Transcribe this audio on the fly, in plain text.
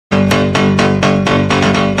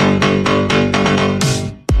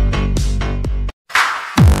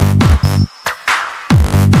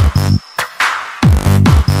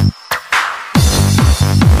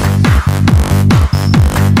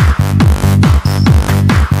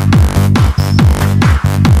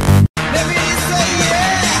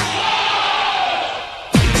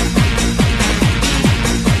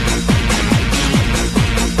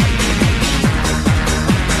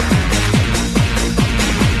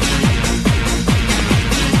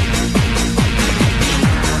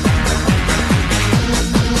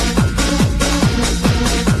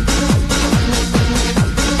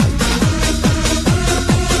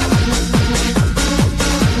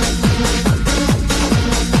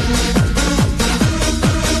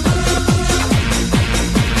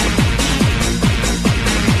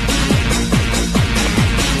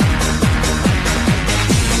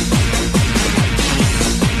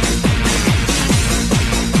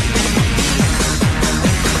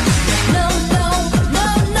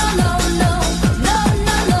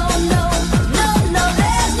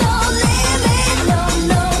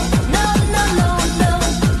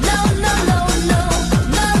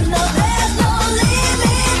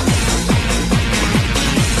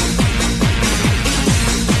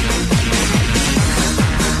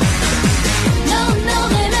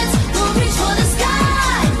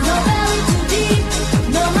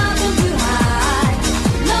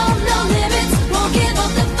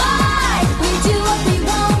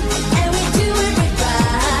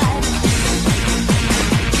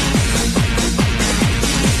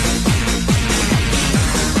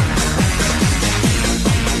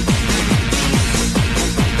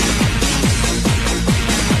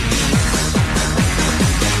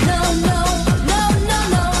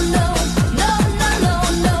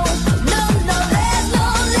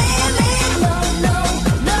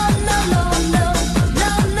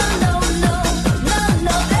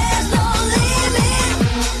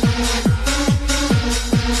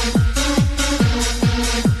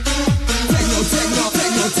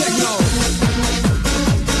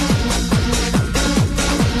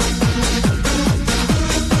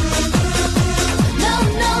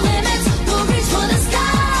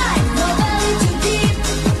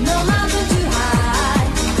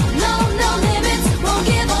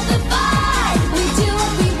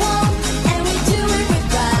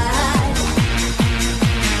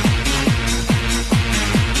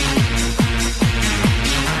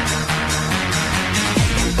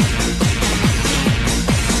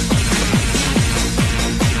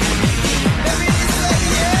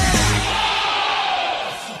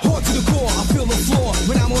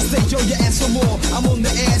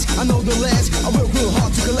I know the last. I work real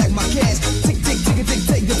hard to collect my cash. Tick, tick, tick, tick,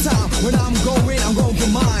 take your time. When I'm going for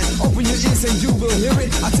mine. Open your ears and you will hear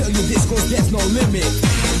it. I tell you this, cause there's no limit.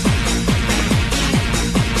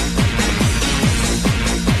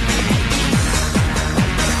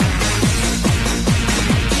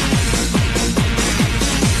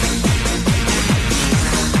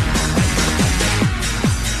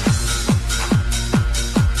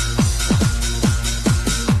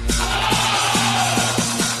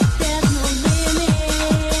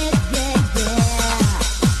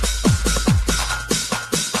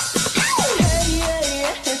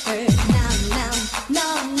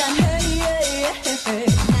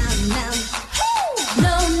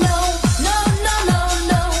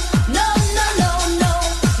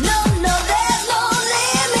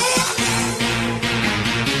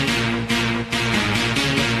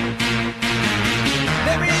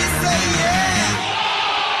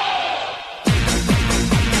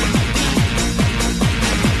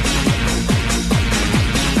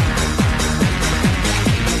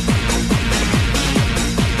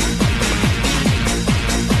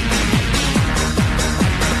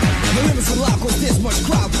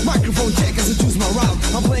 Microphone check as I choose my route.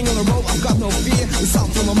 I'm playing on the road, I've got no fear. The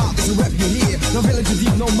sound from my mouth is a rap you hear. No village too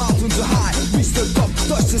deep, no mountain too high. Reach the top,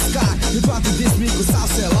 touch the sky. You try to diss me cause I'll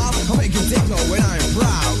sell out.